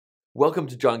Welcome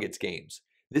to JonGetsGames.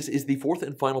 This is the fourth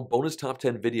and final bonus top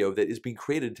 10 video that is being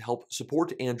created to help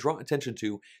support and draw attention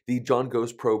to the John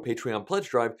Goes Pro Patreon pledge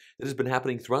drive that has been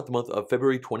happening throughout the month of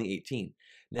February 2018.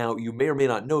 Now, you may or may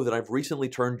not know that I've recently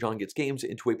turned JonGetsGames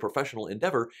into a professional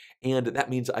endeavor, and that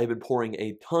means I've been pouring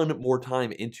a ton more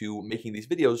time into making these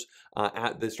videos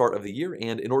at the start of the year,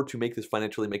 and in order to make this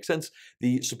financially make sense,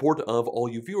 the support of all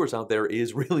you viewers out there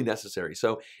is really necessary.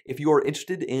 So if you are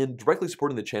interested in directly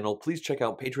supporting the channel, please check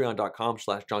out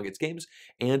patreon.com/JonGetsGames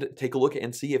and take a look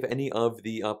and see if any of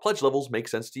the pledge levels make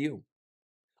sense to you.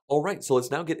 All right, so let's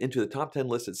now get into the top 10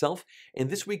 list itself. And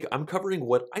this week, I'm covering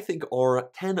what I think are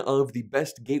 10 of the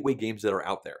best gateway games that are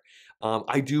out there.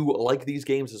 I do like these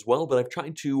games as well, but I've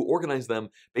tried to organize them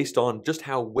based on just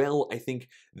how well I think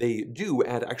they do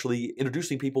at actually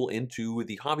introducing people into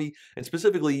the hobby, and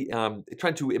specifically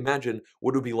trying to imagine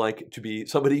what it would be like to be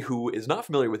somebody who is not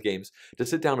familiar with games, to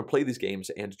sit down and play these games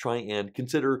and try and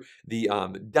consider the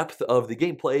depth of the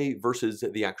gameplay versus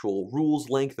the actual rules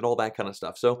length and all that kind of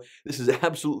stuff. So this is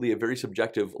absolutely a very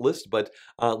subjective list, but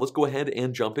let's go ahead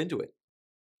and jump into it.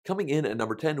 Coming in at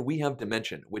number 10, we have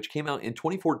Dimension, which came out in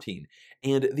 2014,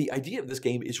 and the idea of this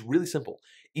game is really simple.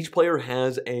 Each player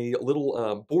has a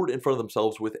little board in front of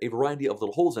themselves with a variety of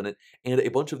little holes in it, and a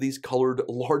bunch of these colored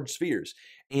large spheres.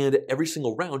 And every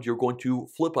single round, you're going to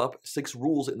flip up 6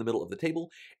 rules in the middle of the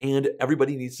table, and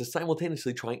everybody needs to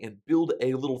simultaneously try and build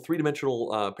a little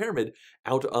three-dimensional pyramid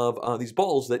out of these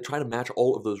balls that try to match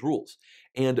all of those rules.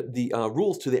 And the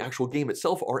rules to the actual game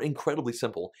itself are incredibly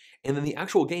simple. And then the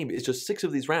actual game is just 6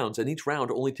 of these rounds, and each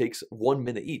round only takes 1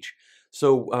 minute each.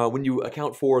 So when you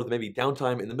account for maybe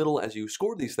downtime in the middle as you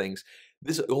score these things,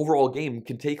 this overall game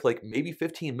can take like maybe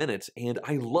 15 minutes, and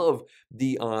I love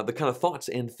the kind of thoughts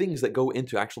and things that go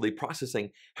into actually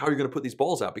processing how you're going to put these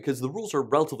balls out, because the rules are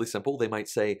relatively simple. They might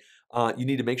say you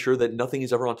need to make sure that nothing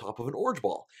is ever on top of an orange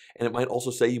ball, and it might also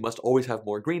say you must always have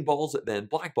more green balls than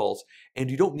black balls,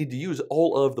 and you don't need to use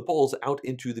all of the balls out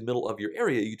into the middle of your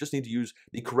area. You just need to use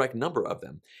the correct number of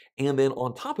them. And then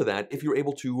on top of that, if you're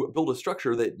able to build a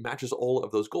structure that matches all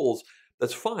of those goals,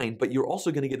 that's fine, but you're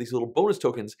also going to get these little bonus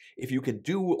tokens if you can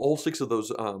do all 6 of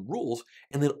those rules,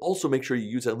 and then also make sure you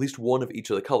use at least one of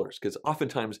each of the colors, because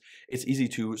oftentimes it's easy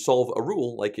to solve a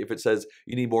rule, like if it says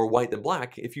you need more white than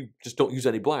black, if you just don't use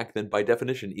any black, then by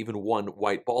definition, even one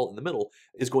white ball in the middle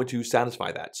is going to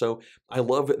satisfy that. So I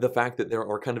love the fact that there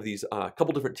are kind of these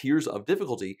couple different tiers of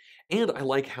difficulty, and I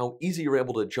like how easy you're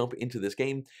able to jump into this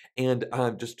game and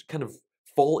just kind of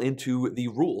fall into the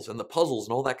rules and the puzzles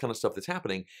and all that kind of stuff that's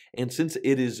happening. And since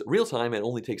it is real time and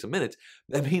only takes a minute,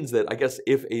 that means that I guess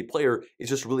if a player is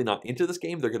just really not into this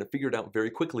game, they're going to figure it out very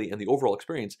quickly, and the overall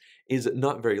experience is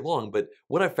not very long. But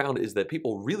what I've found is that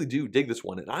people really do dig this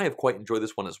one, and I have quite enjoyed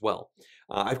this one as well.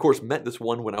 I, of course, met this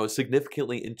one when I was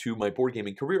significantly into my board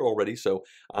gaming career already, so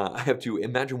I have to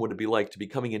imagine what it'd be like to be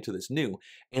coming into this new.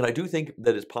 And I do think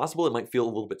that it's possible it might feel a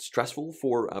little bit stressful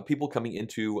for people coming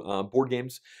into board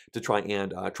games to try and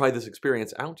try this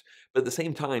experience out, but at the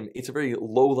same time, it's a very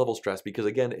low-level stress, because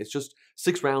again, it's just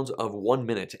 6 rounds of 1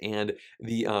 minute, and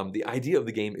the idea of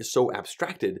the game is so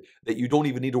abstracted that you don't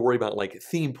even need to worry about like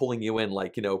theme pulling you in,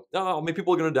 like, you know, oh, maybe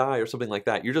people are going to die or something like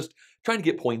that. You're just trying to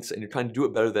get points, and you're trying to do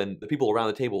it better than the people around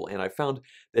the table. And I found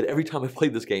that every time I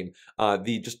played this game,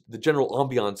 the general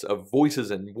ambiance of voices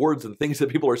and words and things that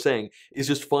people are saying is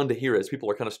just fun to hear as people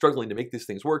are kind of struggling to make these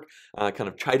things work, kind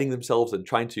of chiding themselves and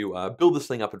trying to build this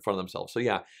thing up in front of themselves. So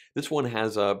yeah, this one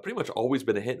has pretty much always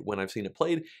been a hit when I've seen it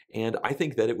played, and I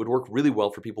think that it would work really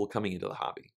well for people coming into the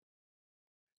hobby.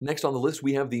 Next on the list,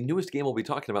 we have the newest game we'll be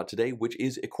talking about today, which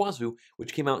is Ikazu,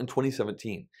 which came out in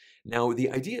 2017. Now, the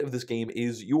idea of this game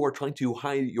is you are trying to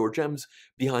hide your gems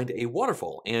behind a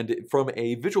waterfall, and from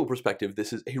a visual perspective,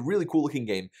 this is a really cool looking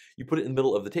game. You put it in the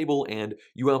middle of the table, and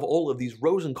you have all of these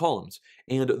rows and columns,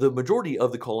 and the majority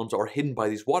of the columns are hidden by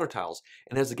these water tiles,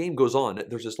 and as the game goes on,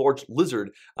 there's this large lizard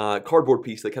cardboard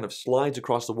piece that kind of slides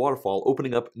across the waterfall,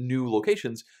 opening up new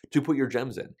locations to put your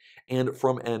gems in. And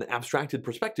from an abstracted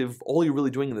perspective, all you're really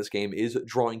doing in this game is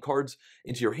drawing cards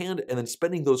into your hand and then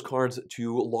spending those cards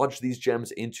to lodge these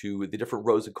gems into the different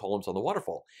rows and columns on the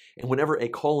waterfall. And whenever a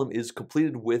column is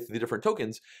completed with the different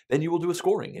tokens, then you will do a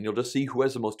scoring, and you'll just see who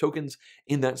has the most tokens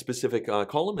in that specific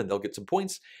column, and they'll get some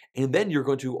points. And then you're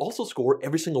going to also score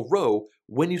every single row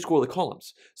when you score the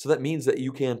columns. So that means that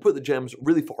you can put the gems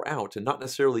really far out and not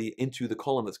necessarily into the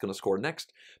column that's going to score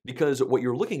next, because what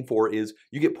you're looking for is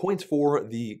you get points for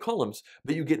the columns,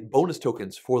 but you get bonus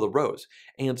tokens for the rows.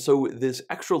 And so this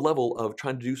extra level of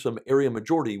trying to do some area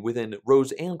majority within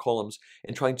rows and columns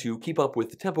and trying to keep up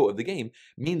with the tempo of the game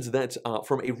means that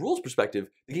from a rules perspective,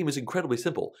 the game is incredibly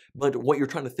simple. But what you're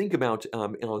trying to think about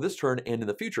on this turn and in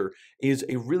the future is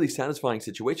a really satisfying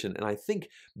situation. And I think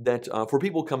that for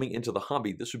people coming into the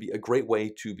hobby, this would be a great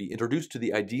way to be introduced to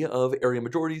the idea of area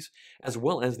majorities, as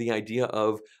well as the idea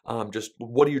of just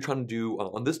what are you trying to do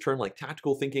on this turn, like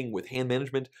tactical thinking with hand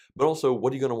management, but also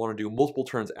what are you going to want to do multiple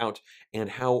turns out,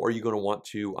 and how are you going to want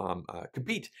to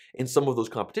compete in some of those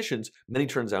competitions many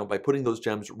turns out by putting those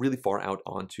gems really far out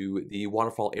onto the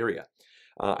waterfall area.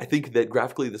 I think that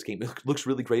graphically this game looks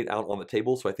really great out on the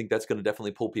table, so I think that's going to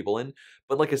definitely pull people in.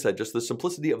 But like I said, just the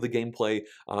simplicity of the gameplay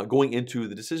going into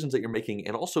the decisions that you're making,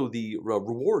 and also the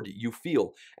reward you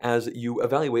feel as you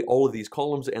evaluate all of these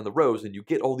columns and the rows, and you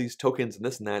get all these tokens and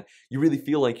this and that, you really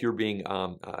feel like you're being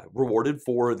rewarded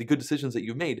for the good decisions that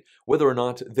you've made, whether or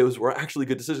not those were actually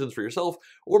good decisions for yourself,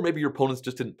 or maybe your opponents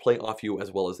just didn't play off you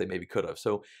as well as they maybe could have.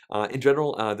 So in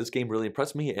general, this game really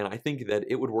impressed me, and I think that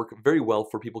it would work very well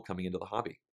for people coming into the hobby.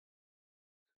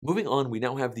 Moving on, we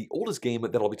now have the oldest game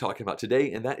that I'll be talking about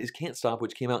today, and that is Can't Stop,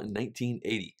 which came out in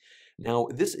 1980. Now,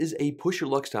 this is a push your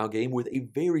luck style game with a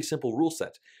very simple rule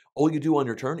set. All you do on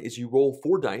your turn is you roll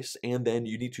 4 dice, and then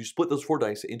you need to split those 4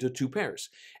 dice into 2 pairs.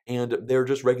 And they're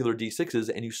just regular d6s,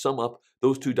 and you sum up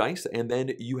those 2 dice, and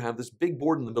then you have this big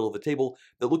board in the middle of the table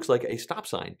that looks like a stop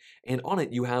sign. And on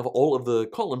it, you have all of the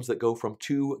columns that go from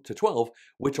 2 to 12,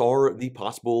 which are the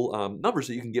possible numbers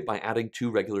that you can get by adding 2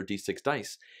 regular d6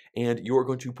 dice. And you are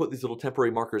going to put these little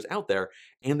temporary markers out there,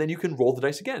 and then you can roll the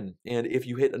dice again. And if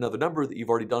you hit another number that you've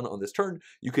already done on this turn,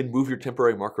 you can move your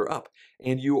temporary marker up.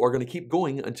 And you are going to keep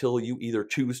going until you either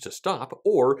choose to stop,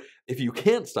 or if you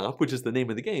can't stop, which is the name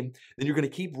of the game, then you're going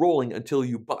to keep rolling until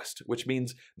you bust, which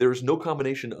means there's no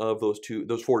combination of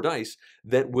those 4 dice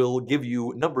that will give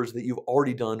you numbers that you've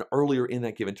already done earlier in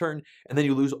that given turn, and then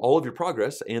you lose all of your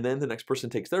progress, and then the next person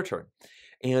takes their turn.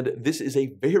 And this is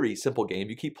a very simple game.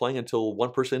 You keep playing until one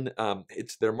person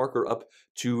hits their marker up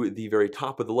to the very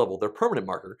top of the level, their permanent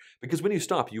marker, because when you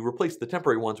stop, you replace the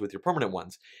temporary ones with your permanent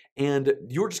ones. And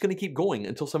you're just going to keep going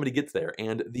until somebody gets there.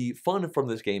 And the fun from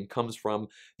this game comes from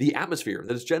the atmosphere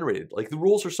that is generated. Like, the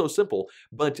rules are so simple,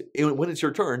 but when it's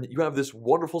your turn, you have this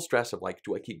wonderful stress of like,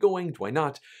 do I keep going? Do I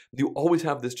not? You always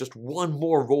have this just one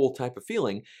more roll type of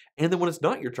feeling. And then when it's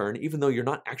not your turn, even though you're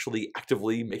not actually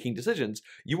actively making decisions,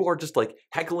 you are just like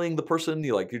heckling the person.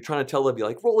 You're trying to tell them,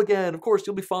 roll again, of course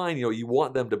you'll be fine. You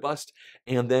want them to bust,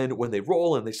 and then when they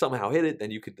roll and they somehow hit it,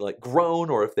 then you could like groan,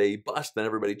 or if they bust, then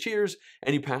everybody cheers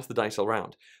and you pass the dice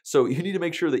around. So you need to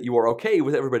make sure that you are okay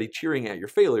with everybody cheering at your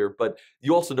failure, but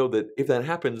you also know that if that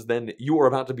happens, then you are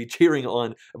about to be cheering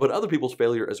on about other people's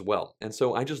failure as well. And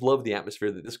so I just love the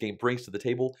atmosphere that this game brings to the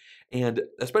table, and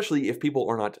especially if people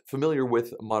are not familiar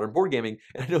with modern board gaming,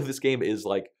 and I know this game is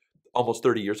like almost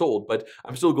 30 years old, but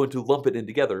I'm still going to lump it in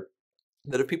together,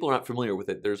 that if people are not familiar with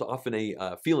it, there's often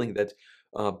a feeling that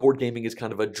board gaming is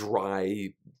kind of a dry,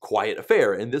 quiet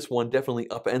affair, and this one definitely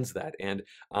upends that. And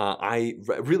I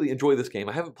really enjoy this game.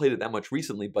 I haven't played it that much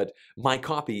recently, but my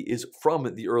copy is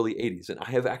from the early 80s, and I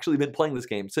have actually been playing this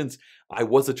game since I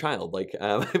was a child.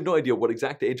 I have no idea what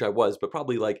exact age I was, but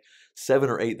probably like 7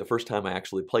 or 8 the first time I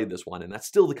actually played this one, and that's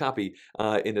still the copy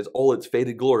in all its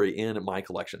faded glory in my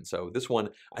collection. So this one,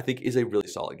 I think, is a really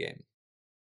solid game.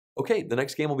 Okay, the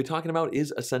next game we'll be talking about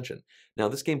is Ascension. Now,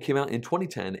 this game came out in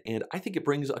 2010, and I think it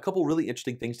brings a couple really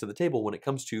interesting things to the table when it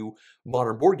comes to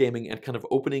modern board gaming and kind of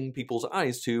opening people's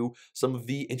eyes to some of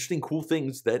the interesting, cool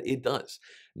things that it does.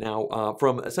 Now,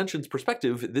 from Ascension's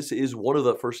perspective, this is one of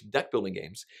the first deck building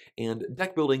games, and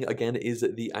deck building, again, is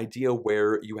the idea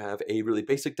where you have a really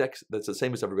basic deck that's the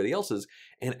same as everybody else's,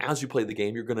 and as you play the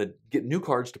game, you're going to get new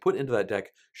cards to put into that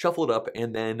deck, shuffle it up,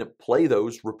 and then play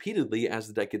those repeatedly as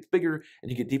the deck gets bigger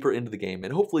and you get deeper into the game.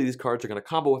 And hopefully these cards are going to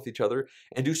combo with each other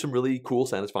and do some really cool,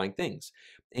 satisfying things.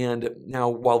 And now,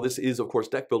 while this is, of course,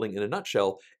 deck building in a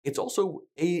nutshell, it's also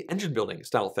a engine building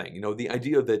style thing. The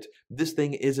idea that this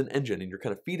thing is an engine and you're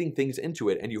kind of feeding things into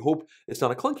it, and you hope it's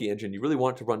not a clunky engine. You really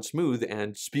want it to run smooth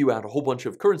and spew out a whole bunch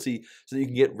of currency so that you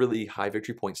can get really high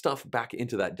victory point stuff back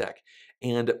into that deck.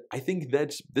 And I think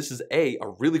that this is a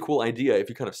really cool idea if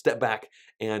you kind of step back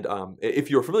and if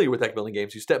you're familiar with deck building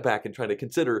games, you step back and try to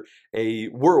consider a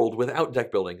world without deck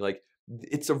building. Like,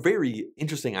 it's a very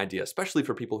interesting idea, especially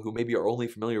for people who maybe are only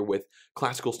familiar with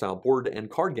classical style board and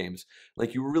card games.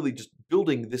 Like you're really just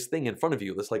building this thing in front of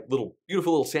you, this like little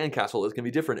beautiful little sandcastle that's going to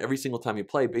be different every single time you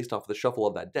play based off of the shuffle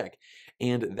of that deck.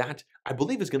 And that, I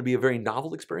believe, is going to be a very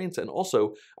novel experience. And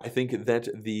also, I think that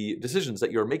the decisions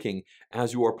that you're making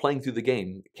as you are playing through the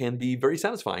game can be very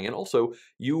satisfying. And also,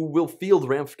 you will feel the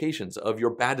ramifications of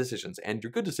your bad decisions and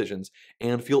your good decisions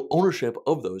and feel ownership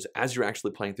of those as you're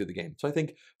actually playing through the game. So I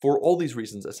think for all these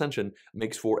reasons, Ascension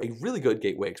makes for a really good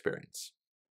gateway experience.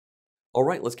 All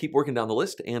right, let's keep working down the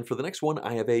list, and for the next one,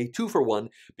 I have a 2-for-1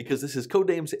 because this is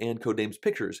Codenames and Codenames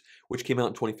Pictures, which came out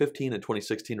in 2015 and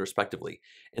 2016 respectively.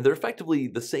 And they're effectively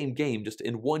the same game, just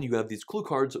in one you have these clue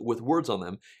cards with words on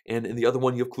them, and in the other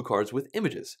one you have clue cards with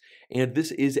images. And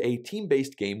this is a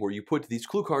team-based game where you put these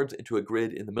clue cards into a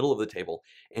grid in the middle of the table,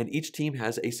 and each team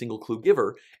has a single clue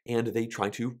giver, and they try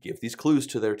to give these clues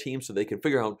to their team so they can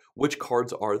figure out which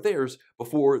cards are theirs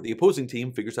before the opposing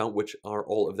team figures out which are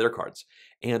all of their cards.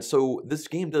 And so this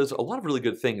game does a lot of really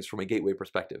good things from a gateway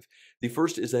perspective. The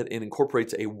first is that it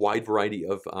incorporates a wide variety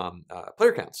of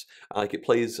player counts. Like it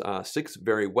plays 6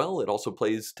 very well. It also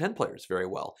plays 10 players very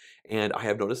well. And I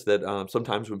have noticed that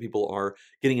sometimes when people are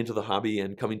getting into the hobby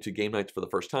and coming to game nights for the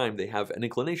first time, they have an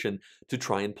inclination to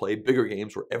try and play bigger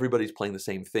games where everybody's playing the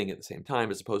same thing at the same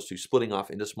time, as opposed to splitting off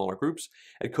into smaller groups.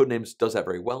 And Codenames does that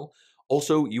very well.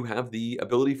 Also, you have the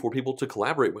ability for people to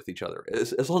collaborate with each other.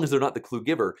 As long as they're not the clue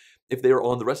giver, if they are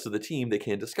on the rest of the team, they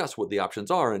can discuss what the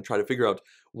options are and try to figure out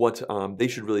what they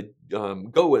should really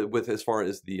go with as far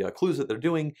as the clues that they're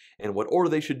doing and what order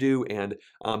they should do. And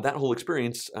that whole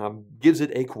experience gives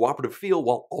it a cooperative feel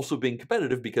while also being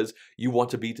competitive because you want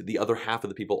to beat the other half of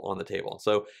the people on the table.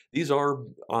 So these are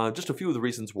just a few of the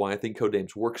reasons why I think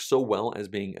Codenames works so well as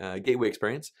being a gateway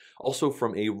experience. Also,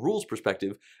 from a rules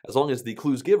perspective, as long as the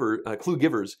clue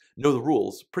givers know the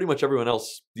rules, pretty much everyone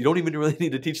else, you don't even really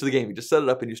need to teach the game. You just set it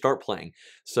up and you start playing.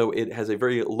 So it has a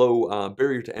very low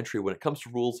barrier to entry when it comes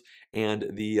to rules, and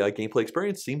the gameplay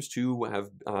experience seems to have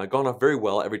gone off very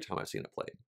well every time I've seen it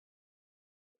played.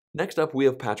 Next up, we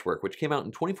have Patchwork, which came out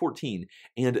in 2014,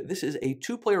 and this is a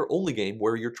 2-player only game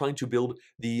where you're trying to build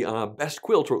the best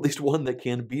quilt, or at least one that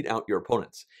can beat out your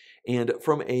opponents. And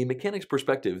from a mechanics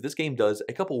perspective, this game does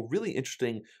a couple really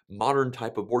interesting modern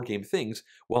type of board game things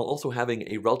while also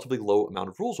having a relatively low amount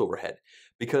of rules overhead.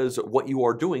 Because what you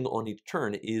are doing on each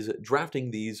turn is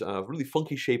drafting these really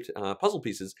funky shaped puzzle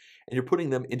pieces, and you're putting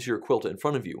them into your quilt in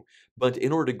front of you. But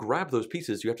in order to grab those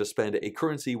pieces, you have to spend a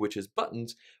currency which is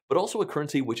buttons, but also a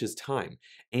currency which is time.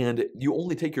 And you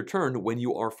only take your turn when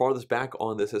you are farthest back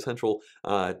on this essential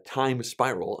time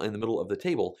spiral in the middle of the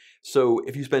table. So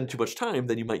if you spend too much time,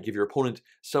 then you might give your opponent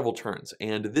several turns.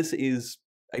 And this is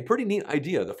a pretty neat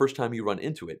idea the first time you run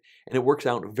into it, and it works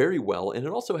out very well, and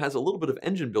it also has a little bit of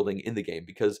engine building in the game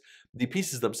because the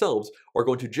pieces themselves are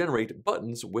going to generate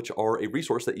buttons, which are a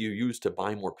resource that you use to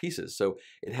buy more pieces. So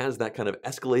it has that kind of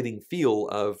escalating feel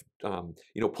of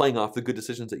playing off the good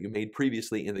decisions that you made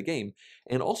previously in the game.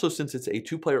 And also, since it's a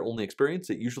 2-player only experience,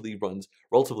 it usually runs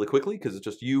relatively quickly because it's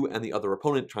just you and the other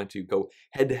opponent trying to go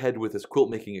head to head with this quilt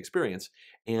making experience.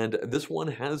 And this one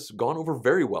has gone over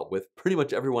very well with pretty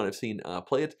much everyone I've seen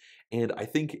play it, and I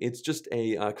think it's just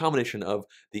a combination of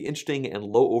the interesting and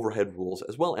low overhead rules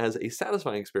as well as a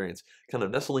satisfying experience, kind of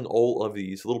nestling all of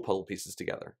these little puzzle pieces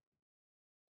together.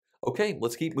 Okay,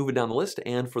 let's keep moving down the list,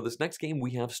 and for this next game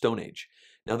we have Stone Age.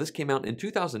 Now this came out in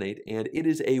 2008, and it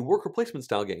is a worker placement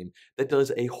style game that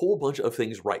does a whole bunch of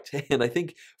things right. And I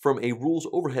think from a rules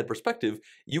overhead perspective,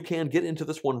 you can get into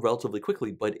this one relatively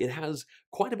quickly, but it has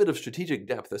quite a bit of strategic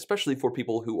depth, especially for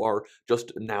people who are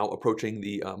just now approaching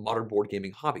the modern board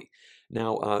gaming hobby.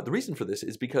 Now, the reason for this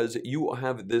is because you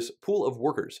have this pool of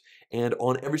workers, and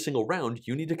on every single round,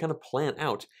 you need to kind of plan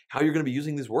out how you're going to be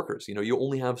using these workers. You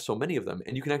only have so many of them,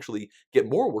 and you can actually get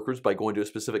more workers by going to a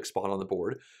specific spot on the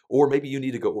board, or maybe you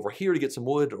need to go over here to get some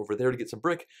wood, over there to get some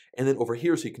brick, and then over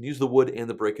here so you can use the wood and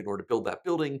the brick in order to build that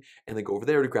building, and then go over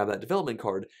there to grab that development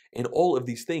card. And all of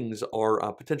these things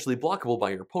are potentially blockable by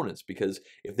your opponents, because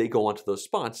if they go onto those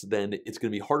spots, then it's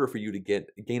going to be harder for you to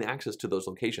gain access to those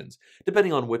locations,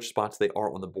 depending on which spots they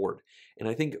are on the board. And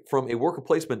I think from a worker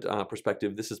placement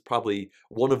perspective, this is probably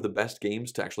one of the best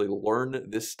games to actually learn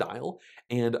this style.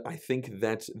 And I think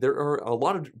that there are a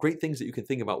lot of great things that you can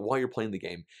think about while you're playing the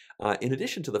game, in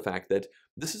addition to the fact that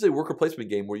This is a worker placement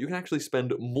game where you can actually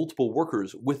spend multiple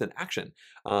workers with an action.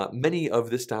 Many of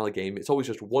this style of game, it's always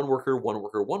just one worker, one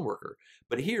worker, one worker.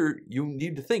 But here, you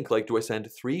need to think like, do I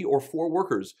send 3 or 4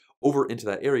 workers over into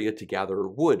that area to gather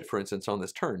wood, for instance, on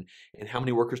this turn? And how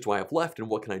many workers do I have left, and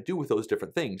what can I do with those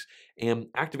different things? And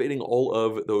activating all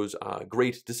of those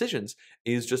great decisions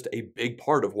is just a big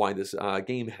part of why this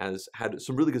game has had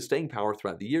some really good staying power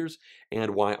throughout the years,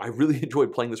 and why I really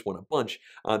enjoyed playing this one a bunch.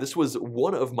 This was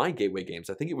one of my gateway games.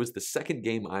 I think it was the second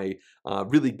game I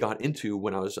really got into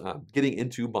when I was getting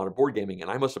into modern board gaming, and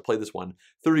I must have played this one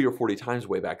 30 or 40 times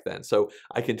way back then. So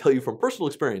I can tell you from personal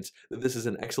experience that this is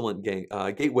an excellent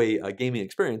gateway gaming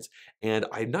experience, and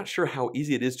I'm not sure how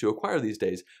easy it is to acquire these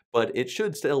days, but it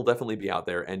should still definitely be out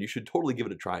there, and you should totally give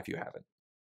it a try if you haven't.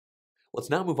 Let's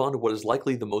now move on to what is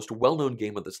likely the most well-known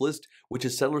game on this list, which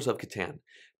is Settlers of Catan.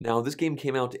 Now, this game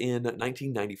came out in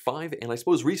 1995, and I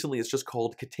suppose recently it's just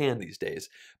called Catan these days.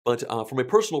 But from a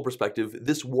personal perspective,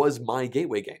 this was my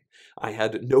gateway game. I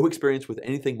had no experience with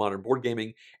anything modern board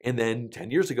gaming, and then 10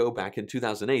 years ago, back in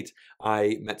 2008,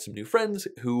 I met some new friends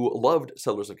who loved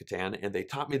Settlers of Catan, and they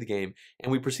taught me the game,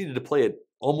 and we proceeded to play it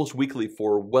almost weekly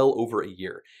for well over a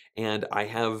year. And I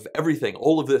have everything,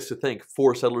 all of this to thank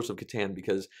for Settlers of Catan,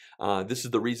 because this is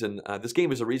the reason, this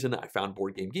game is the reason I found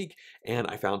Board Game Geek, and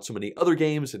I found so many other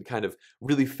games and kind of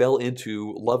really fell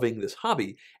into loving this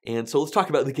hobby. And so let's talk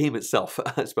about the game itself,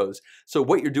 I suppose. So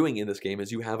what you're doing in this game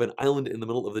is you have an island in the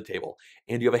middle of the table,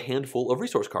 and you have a handful of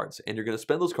resource cards, and you're going to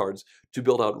spend those cards to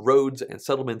build out roads and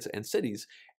settlements and cities,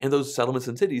 and those settlements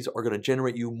and cities are going to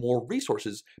generate you more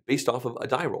resources based off of a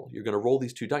die roll. You're going to roll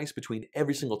these 2 dice between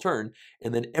every single turn,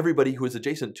 and then everybody who is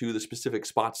adjacent to the specific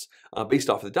spots based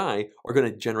off of the die are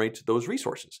going to generate those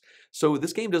resources. So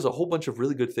this game does a whole bunch of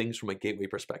really good things from a gateway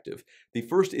perspective. The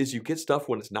first is you get stuff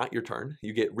when it's not your turn,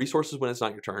 you get resources when it's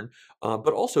not your turn,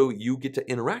 but also you get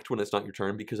to interact when it's not your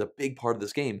turn, because a big part of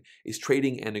this game is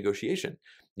trading and negotiation.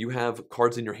 You have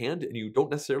cards in your hand, and you don't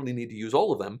necessarily need to use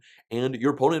all of them, and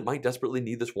your opponent might desperately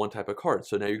need this one type of card.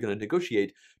 So now you're going to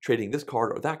negotiate trading this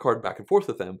card or that card back and forth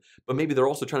with them, but maybe they're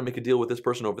also trying to make a deal with this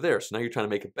person over there. So now you're trying to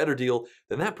make a better deal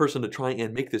than that person to try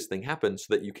and make this thing happen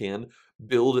so that you can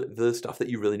build the stuff that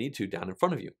you really need to down in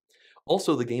front of you.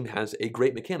 Also, the game has a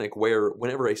great mechanic where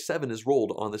whenever a 7 is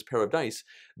rolled on this pair of dice,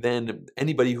 then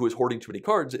anybody who is hoarding too many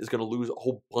cards is going to lose a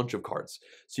whole bunch of cards.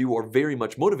 So you are very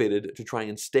much motivated to try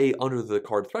and stay under the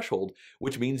card threshold,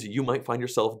 which means you might find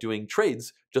yourself doing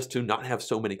trades just to not have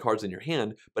so many cards in your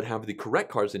hand, but have the correct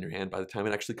cards in your hand by the time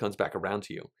it actually comes back around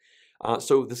to you.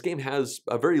 So this game has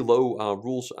a very low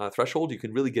rules threshold. You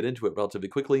can really get into it relatively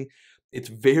quickly. It's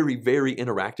very, very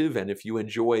interactive, and if you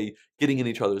enjoy getting in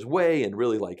each other's way and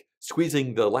really like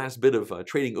squeezing the last bit of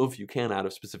trading oomph you can out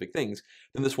of specific things,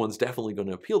 then this one's definitely going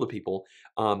to appeal to people.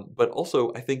 But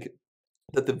also, I think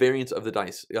that the variance of the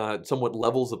dice somewhat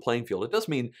levels the playing field. It does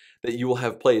mean that you will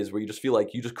have plays where you just feel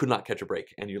like you just could not catch a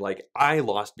break, and you're like, I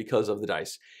lost because of the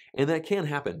dice. And that can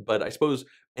happen, but I suppose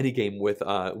any game with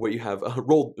where you have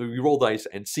you roll dice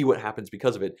and see what happens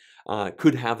because of it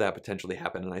could have that potentially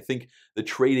happen. And I think the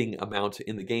trading amount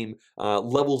in the game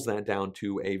levels that down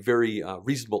to a very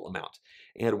reasonable amount.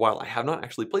 And while I have not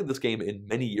actually played this game in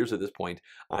many years at this point,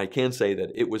 I can say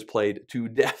that it was played to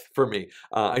death for me.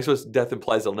 I suppose death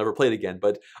implies I'll never play it again,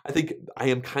 but I think I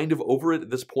am kind of over it at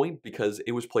this point because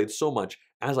it was played so much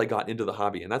as I got into the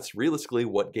hobby, and that's realistically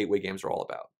what gateway games are all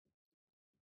about.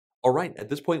 All right, at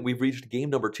this point, we've reached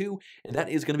game number 2, and that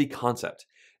is going to be Concept.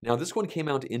 Now, this one came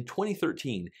out in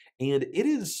 2013, and it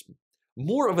is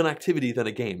more of an activity than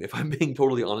a game, if I'm being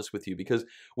totally honest with you, because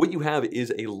what you have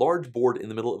is a large board in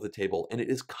the middle of the table, and it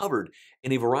is covered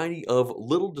in a variety of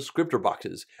little descriptor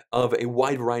boxes of a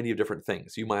wide variety of different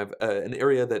things. You might have an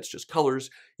area that's just colors,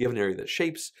 you have an area that's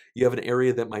shapes, you have an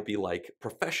area that might be like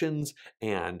professions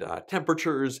and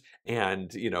temperatures,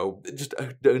 and just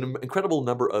an incredible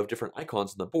number of different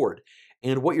icons on the board.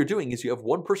 And what you're doing is you have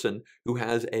one person who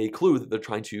has a clue that they're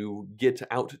trying to get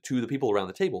out to the people around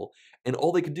the table, and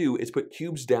all they can do is put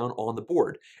cubes down on the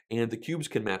board, and the cubes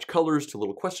can match colors to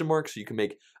little question marks, so you can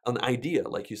make an idea.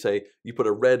 Like you say, you put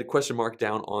a red question mark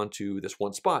down onto this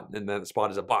one spot, and that spot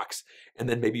is a box, and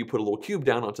then maybe you put a little cube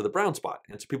down onto the brown spot,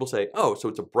 and so people say, oh, so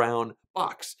it's a brown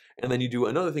box. And then you do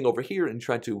another thing over here and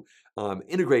try to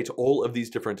integrate all of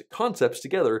these different concepts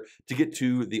together to get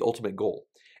to the ultimate goal.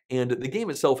 And the game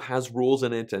itself has rules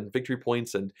in it and victory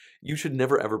points, and you should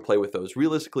never ever play with those.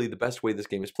 Realistically, the best way this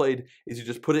game is played is you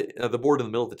just put it the board in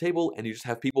the middle of the table, and you just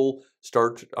have people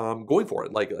start going for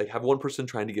it. Like have one person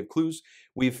trying to give clues.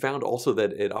 We've found also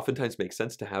that it oftentimes makes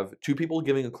sense to have two people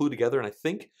giving a clue together, and I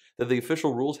think that the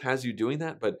official rules has you doing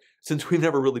that. But since we've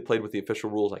never really played with the official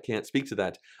rules, I can't speak to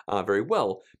that very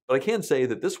well. But I can say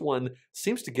that this one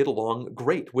seems to get along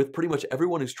great with pretty much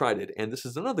everyone who's tried it. And this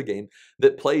is another game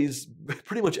that plays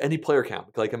pretty much any player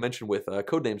count. Like I mentioned with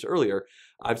Codenames earlier,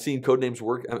 I've seen Codenames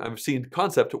work, I've seen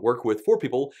Concept work with 4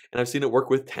 people, and I've seen it work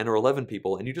with 10 or 11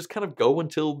 people. And you just kind of go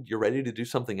until you're ready to do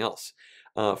something else.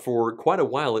 For quite a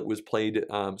while, it was played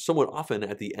somewhat often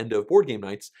at the end of board game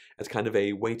nights as kind of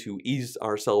a way to ease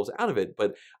ourselves out of it.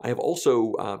 But I have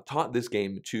also taught this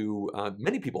game to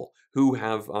many people who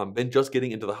have been just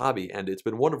getting into the hobby, and it's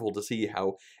been wonderful to see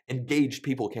how engaged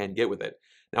people can get with it.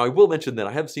 Now, I will mention that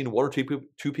I have seen 1 or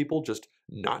 2 people just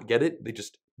not get it. They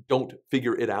just don't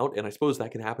figure it out, and I suppose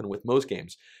that can happen with most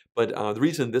games. But the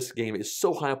reason this game is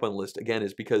so high up on the list, again,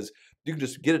 is because you can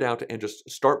just get it out and just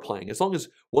start playing. As long as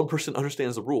one person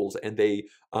understands the rules and they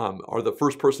are the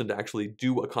first person to actually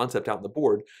do a concept out on the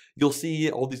board, you'll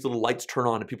see all these little lights turn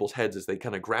on in people's heads as they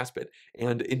kind of grasp it,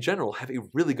 and in general, have a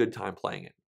really good time playing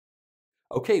it.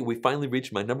 Okay, we finally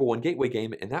reached my #1 gateway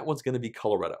game, and that one's going to be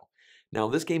Colorado. Now,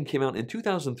 this game came out in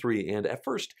 2003, and at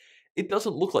first, it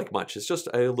doesn't look like much. It's just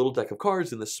a little deck of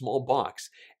cards in this small box,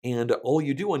 and all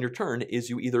you do on your turn is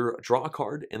you either draw a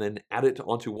card and then add it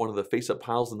onto one of the face-up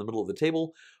piles in the middle of the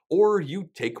table, or you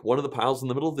take one of the piles in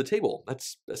the middle of the table.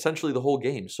 That's essentially the whole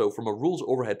game. So from a rules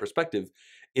overhead perspective,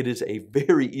 it is a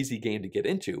very easy game to get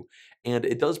into, and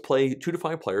it does play 2 to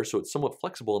 5 players, so it's somewhat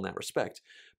flexible in that respect.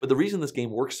 But the reason this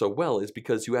game works so well is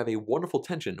because you have a wonderful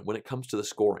tension when it comes to the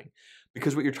scoring.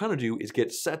 Because what you're trying to do is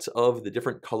get sets of the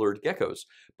different colored geckos,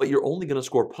 but you're only going to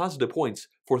score positive points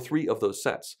for 3 of those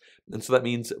sets. And so that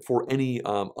means for any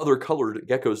other colored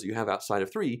geckos that you have outside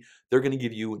of 3, they're going to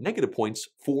give you negative points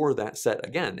for that set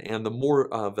again. And the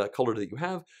more of that color that you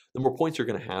have, the more points you're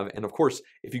going to have. And of course,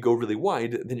 if you go really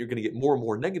wide, then you're going to get more and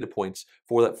more negative points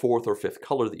for that 4th or 5th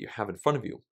color that you have in front of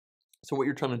you. So what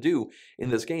you're trying to do in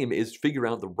this game is figure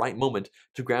out the right moment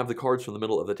to grab the cards from the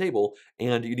middle of the table,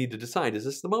 and you need to decide, is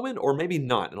this the moment or maybe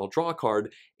not? And I'll draw a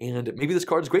card, and maybe this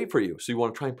card's great for you, so you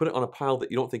want to try and put it on a pile that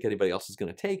you don't think anybody else is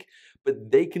going to take,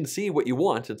 but they can see what you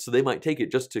want, and so they might take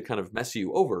it just to kind of mess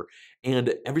you over.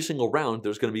 And every single round,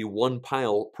 there's going to be 1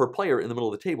 pile per player in the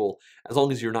middle of the table, as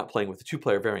long as you're not playing with the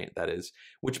 2-player variant, that is,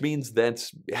 which means that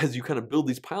as you kind of build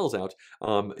these piles out,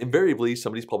 invariably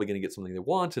somebody's probably going to get something they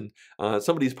want, and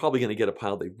somebody's probably going to get a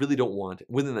pile they really don't want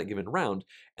within that given round,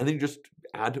 and then you just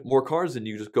add more cards and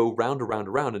you just go round and round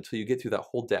and round until you get through that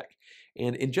whole deck.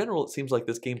 And in general, it seems like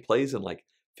this game plays in like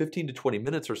 15 to 20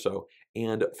 minutes or so,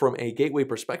 and from a gateway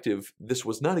perspective, this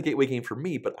was not a gateway game for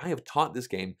me, but I have taught this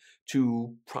game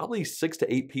to probably 6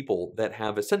 to 8 people that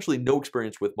have essentially no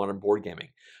experience with modern board gaming.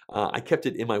 I kept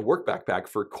it in my work backpack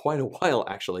for quite a while,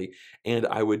 actually, and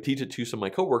I would teach it to some of my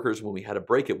coworkers when we had a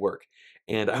break at work.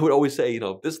 And I would always say, you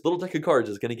know, this little deck of cards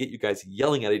is going to get you guys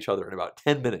yelling at each other in about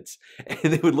 10 minutes.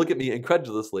 And they would look at me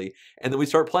incredulously, and then we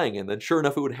start playing, and then sure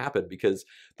enough, it would happen, because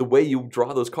the way you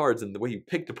draw those cards and the way you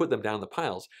pick to put them down in the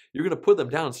piles, you're going to put them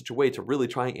down in such a way to really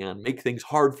try and make things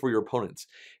hard for your opponents.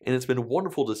 And it's been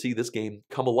wonderful to see this game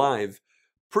come alive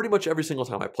pretty much every single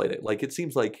time I played it. Like, it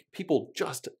seems like people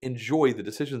just enjoy the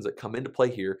decisions that come into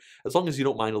play here, as long as you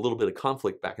don't mind a little bit of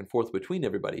conflict back and forth between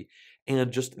everybody.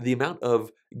 And just the amount of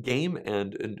game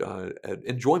and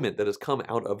enjoyment that has come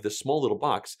out of this small little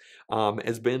box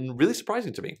has been really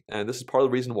surprising to me. And this is part of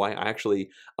the reason why I actually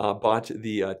bought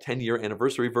the 10-year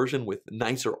anniversary version with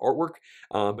nicer artwork.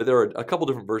 But there are a couple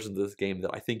different versions of this game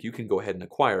that I think you can go ahead and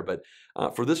acquire. But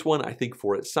for this one, I think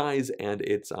for its size and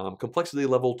its complexity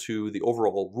level to the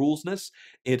overall rulesness,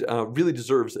 it really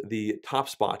deserves the top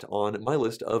spot on my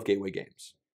list of gateway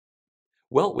games.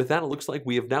 Well, with that, it looks like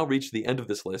we have now reached the end of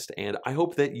this list, and I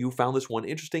hope that you found this one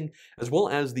interesting, as well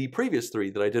as the previous 3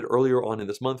 that I did earlier on in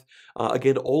this month.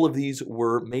 Again, all of these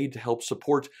were made to help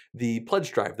support the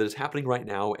pledge drive that is happening right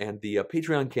now, and the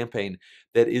Patreon campaign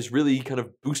that is really kind of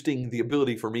boosting the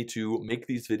ability for me to make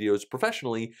these videos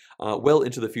professionally well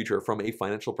into the future from a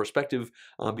financial perspective,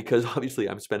 because obviously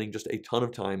I'm spending just a ton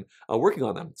of time working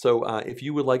on them. So if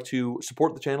you would like to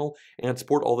support the channel and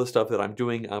support all the stuff that I'm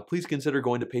doing, please consider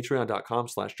going to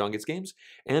patreon.com/JonGetsGames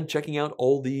and checking out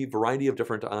all the variety of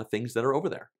different things that are over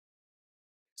there.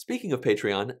 Speaking of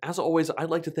Patreon, as always, I'd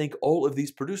like to thank all of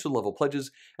these producer-level pledges,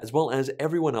 as well as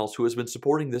everyone else who has been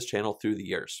supporting this channel through the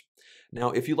years. Now,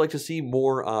 if you'd like to see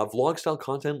more vlog-style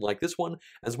content like this one,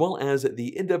 as well as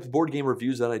the in-depth board game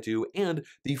reviews that I do, and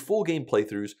the full game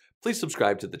playthroughs, please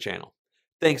subscribe to the channel.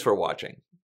 Thanks for watching.